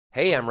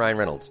Hey, I'm Ryan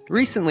Reynolds.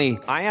 Recently,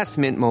 I asked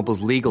Mint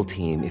Mobile's legal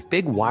team if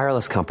big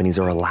wireless companies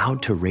are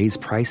allowed to raise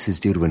prices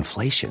due to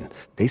inflation.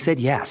 They said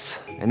yes.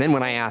 And then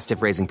when I asked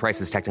if raising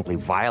prices technically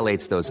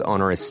violates those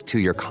onerous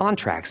two-year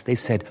contracts, they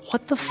said,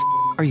 "What the f***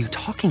 are you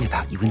talking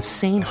about, you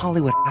insane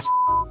Hollywood ass?"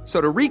 So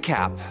to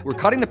recap, we're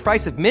cutting the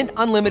price of Mint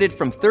Unlimited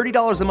from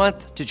 $30 a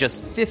month to just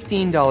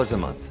 $15 a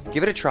month.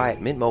 Give it a try at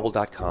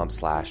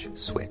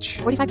mintmobile.com/switch.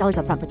 $45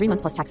 up front for 3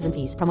 months plus taxes and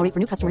fees. Promo rate for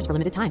new customers for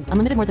limited time.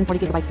 Unlimited more than 40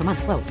 gigabytes per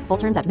month. Slows full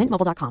terms at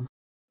mintmobile.com.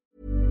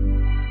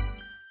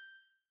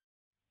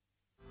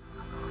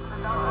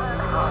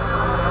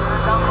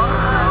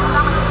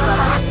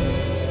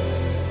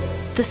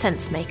 The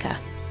Sense Maker.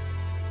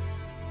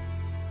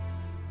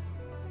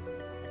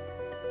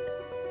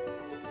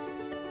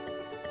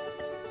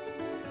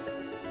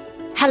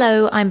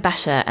 Hello, I'm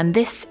Basha, and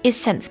this is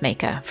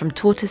Sensemaker from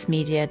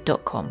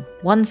tortoisemedia.com.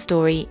 One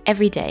story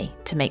every day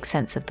to make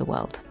sense of the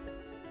world.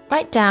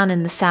 Right down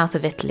in the south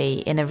of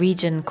Italy, in a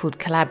region called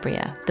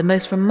Calabria, the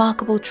most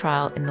remarkable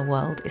trial in the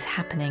world is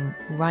happening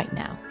right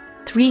now.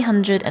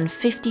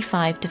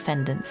 355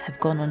 defendants have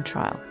gone on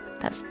trial.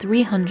 That's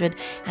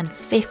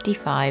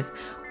 355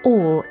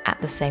 all at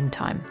the same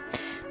time.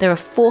 There are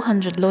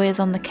 400 lawyers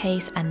on the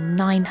case and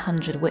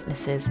 900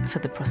 witnesses for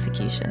the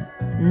prosecution.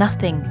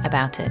 Nothing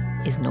about it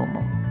is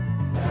normal.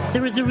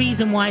 There is a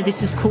reason why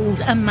this is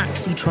called a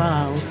maxi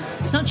trial.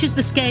 Such is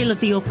the scale of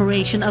the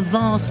operation, a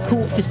vast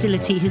court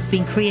facility has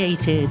been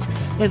created.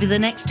 Over the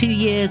next 2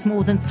 years,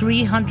 more than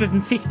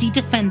 350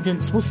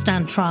 defendants will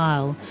stand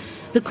trial.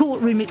 The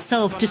courtroom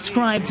itself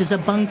described as a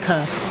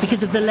bunker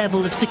because of the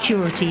level of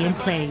security in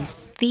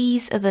place.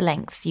 These are the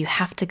lengths you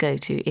have to go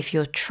to if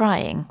you're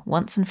trying,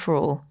 once and for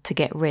all, to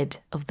get rid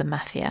of the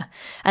mafia.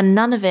 And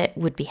none of it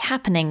would be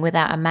happening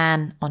without a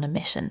man on a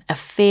mission, a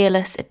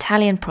fearless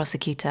Italian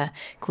prosecutor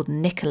called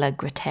Nicola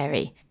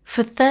Gratteri.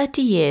 For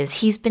 30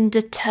 years, he's been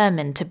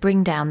determined to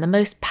bring down the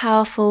most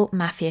powerful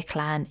mafia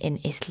clan in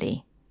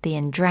Italy, the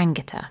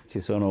 'Ndrangheta.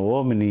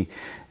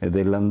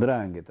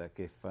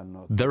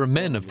 There are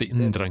men of the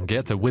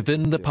 'Ndrangheta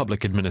within the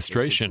public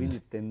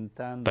administration.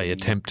 They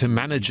attempt to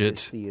manage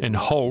it, in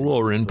whole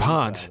or in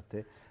part,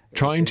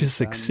 trying to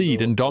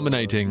succeed in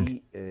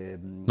dominating,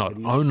 not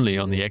only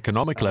on the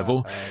economic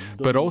level,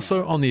 but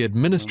also on the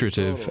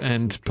administrative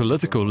and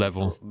political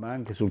level.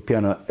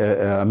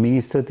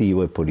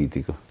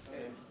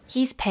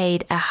 He's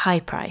paid a high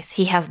price.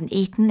 He hasn't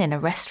eaten in a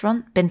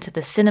restaurant, been to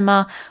the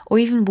cinema, or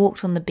even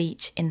walked on the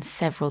beach in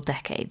several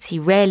decades. He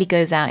rarely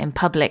goes out in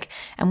public,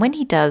 and when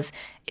he does,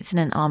 it's in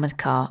an armoured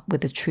car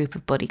with a troop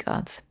of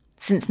bodyguards.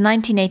 Since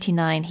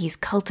 1989, he's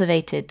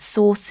cultivated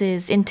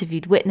sources,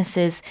 interviewed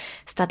witnesses,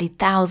 studied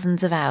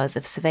thousands of hours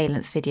of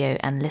surveillance video,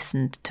 and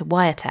listened to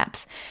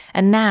wiretaps.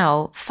 And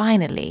now,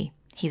 finally,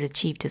 he's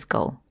achieved his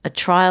goal, a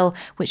trial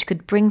which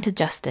could bring to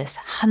justice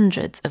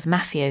hundreds of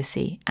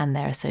mafiosi and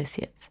their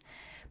associates.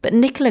 But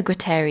Nicola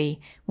Gratteri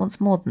wants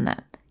more than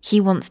that.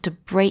 He wants to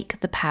break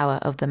the power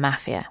of the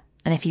mafia.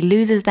 And if he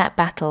loses that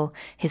battle,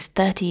 his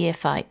 30-year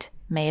fight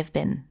may have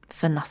been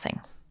for nothing.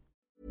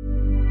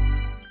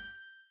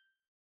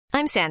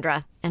 I'm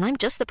Sandra, and I'm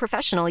just the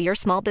professional your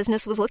small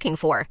business was looking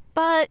for.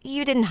 But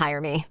you didn't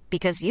hire me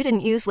because you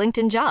didn't use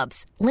LinkedIn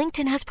Jobs.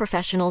 LinkedIn has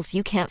professionals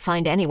you can't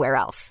find anywhere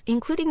else,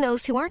 including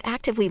those who aren't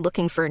actively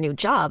looking for a new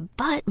job,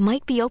 but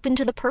might be open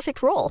to the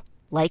perfect role,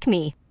 like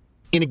me.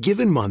 In a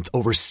given month,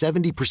 over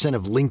 70%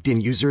 of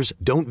LinkedIn users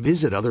don't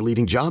visit other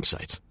leading job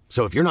sites.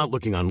 So if you're not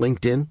looking on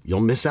LinkedIn, you'll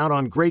miss out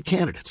on great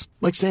candidates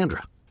like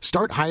Sandra.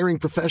 Start hiring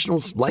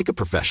professionals like a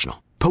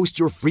professional. Post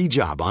your free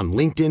job on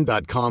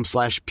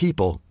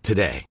linkedin.com/people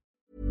today.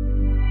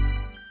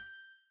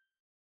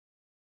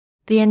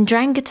 The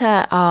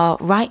 'Ndrangheta are,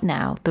 right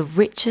now, the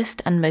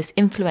richest and most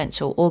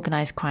influential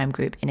organised crime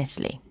group in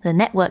Italy. The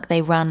network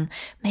they run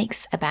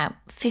makes about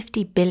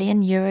 50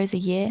 billion euros a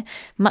year.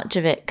 Much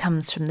of it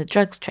comes from the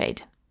drugs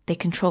trade. They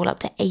control up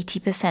to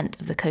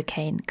 80% of the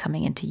cocaine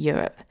coming into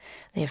Europe.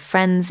 They have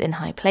friends in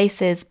high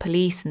places,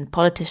 police and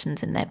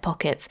politicians in their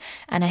pockets,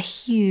 and a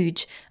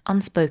huge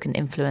unspoken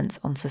influence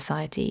on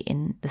society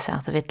in the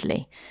south of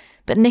Italy.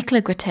 But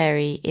Nicola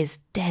Gratteri is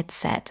dead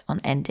set on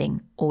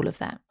ending all of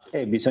that.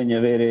 You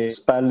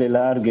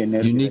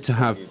need to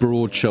have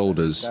broad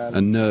shoulders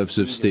and nerves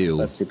of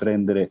steel.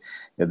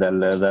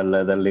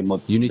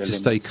 You need to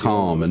stay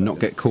calm and not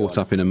get caught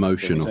up in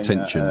emotion or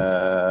tension.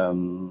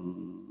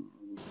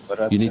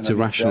 You need to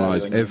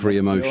rationalise every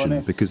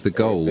emotion because the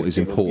goal is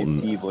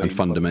important and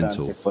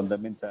fundamental.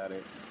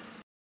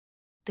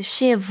 The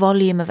sheer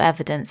volume of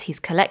evidence he's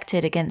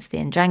collected against the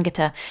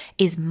 'Ndrangheta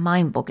is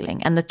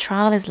mind-boggling, and the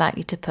trial is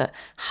likely to put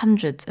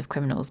hundreds of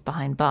criminals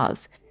behind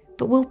bars.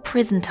 But will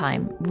prison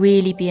time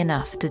really be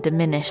enough to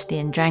diminish the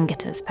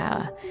 'Ndrangheta's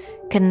power?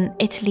 Can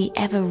Italy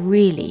ever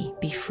really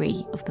be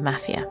free of the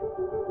mafia?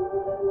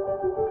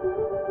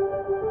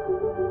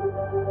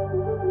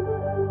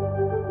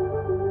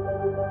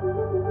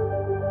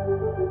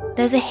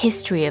 There's a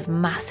history of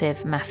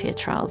massive mafia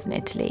trials in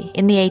Italy.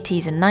 In the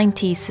 80s and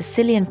 90s,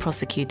 Sicilian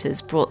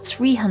prosecutors brought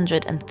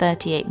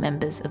 338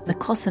 members of the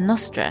Cosa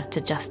Nostra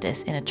to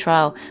justice in a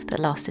trial that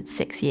lasted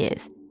 6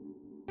 years.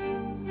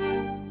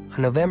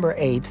 On November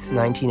 8,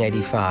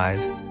 1985,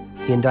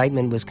 the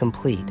indictment was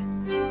complete.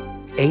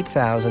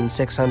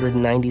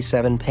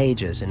 8,697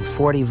 pages in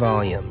 40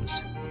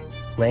 volumes,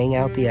 laying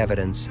out the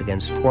evidence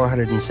against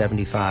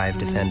 475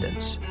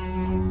 defendants.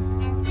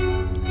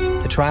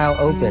 The trial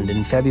opened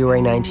in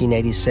February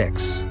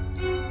 1986.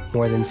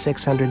 More than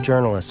 600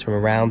 journalists from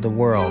around the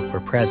world were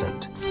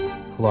present,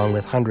 along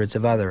with hundreds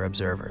of other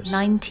observers.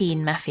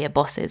 19 mafia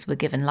bosses were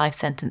given life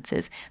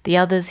sentences. The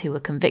others who were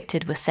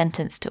convicted were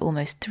sentenced to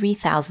almost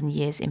 3,000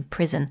 years in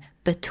prison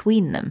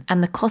between them,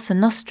 and the Cosa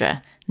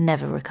Nostra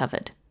never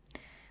recovered.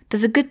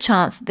 There's a good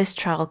chance that this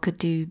trial could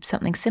do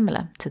something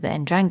similar to the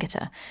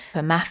 'Ndrangheta.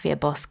 A mafia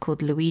boss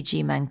called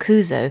Luigi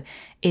Mancuso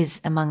is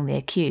among the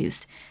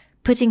accused.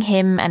 Putting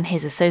him and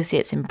his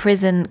associates in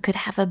prison could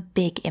have a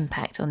big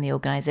impact on the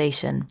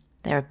organisation.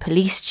 There are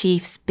police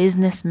chiefs,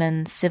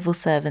 businessmen, civil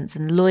servants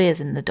and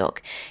lawyers in the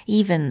dock,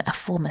 even a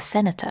former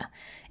senator.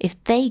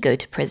 If they go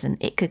to prison,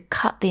 it could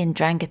cut the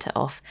 'Ndrangheta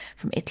off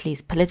from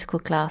Italy's political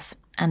class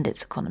and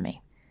its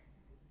economy.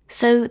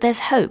 So there's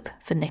hope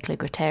for Nicola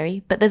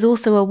Gratteri, but there's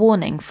also a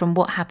warning from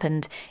what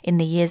happened in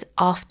the years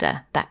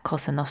after that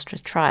Cosa Nostra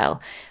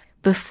trial.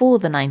 Before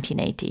the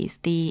 1980s,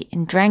 the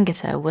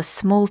 'Ndrangheta were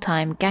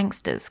small-time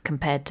gangsters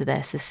compared to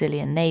their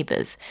Sicilian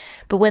neighbours.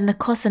 But when the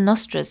Cosa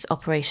Nostra's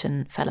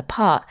operation fell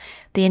apart,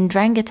 the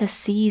 'Ndrangheta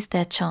seized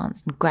their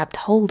chance and grabbed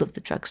hold of the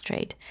drugs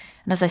trade.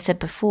 And as I said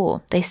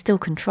before, they still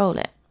control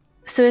it.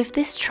 So if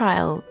this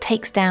trial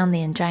takes down the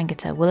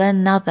 'Ndrangheta, will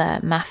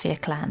another mafia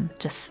clan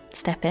just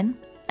step in?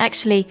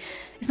 Actually,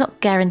 it's not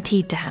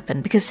guaranteed to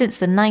happen because since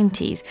the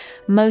 90s,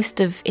 most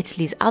of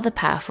Italy's other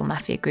powerful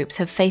mafia groups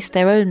have faced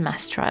their own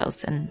mass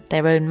trials and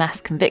their own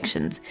mass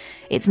convictions.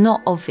 It's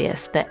not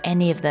obvious that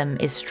any of them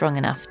is strong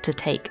enough to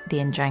take the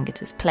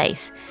 'Ndrangheta's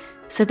place.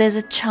 So there's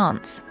a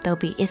chance they'll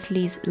be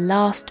Italy's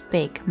last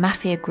big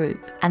mafia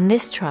group, and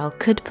this trial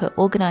could put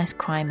organised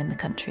crime in the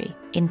country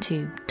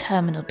into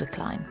terminal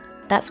decline.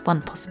 That's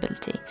one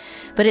possibility.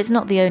 But it's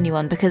not the only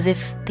one, because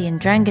if the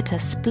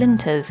 'Ndrangheta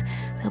splinters,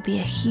 there'll be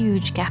a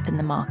huge gap in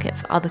the market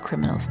for other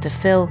criminals to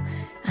fill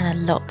and a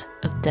lot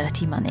of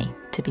dirty money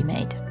to be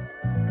made.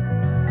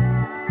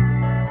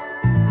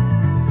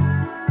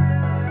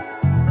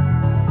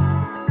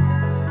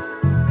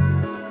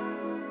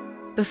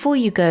 Before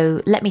you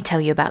go, let me tell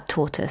you about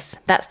Tortoise.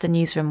 That's the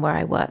newsroom where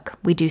I work.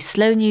 We do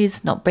slow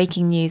news, not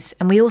breaking news,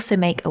 and we also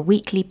make a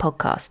weekly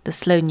podcast, the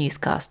Slow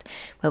Newscast,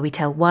 where we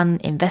tell one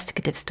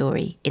investigative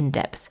story in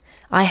depth.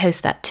 I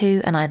host that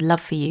too, and I'd love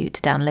for you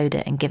to download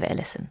it and give it a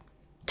listen.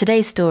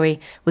 Today's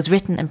story was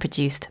written and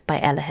produced by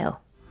Ella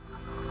Hill.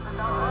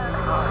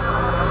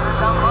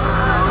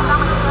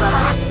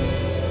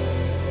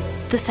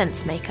 The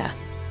Sense Maker.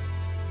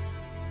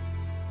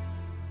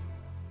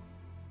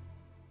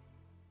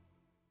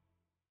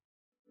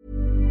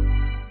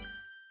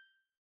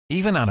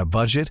 Even on a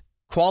budget,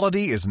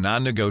 quality is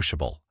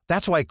non-negotiable.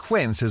 That's why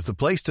Quince is the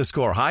place to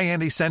score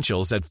high-end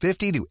essentials at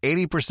 50 to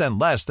 80%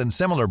 less than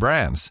similar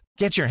brands.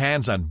 Get your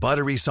hands on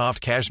buttery soft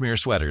cashmere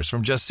sweaters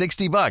from just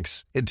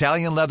 $60,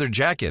 Italian leather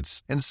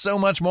jackets, and so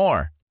much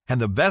more.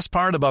 And the best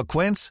part about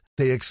Quince,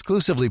 they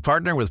exclusively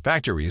partner with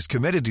factories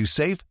committed to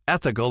safe,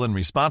 ethical, and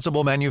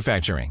responsible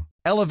manufacturing.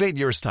 Elevate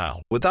your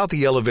style without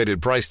the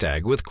elevated price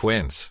tag with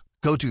Quince.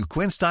 Go to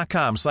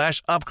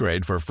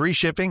quince.com/upgrade for free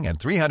shipping and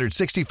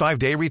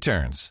 365-day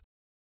returns.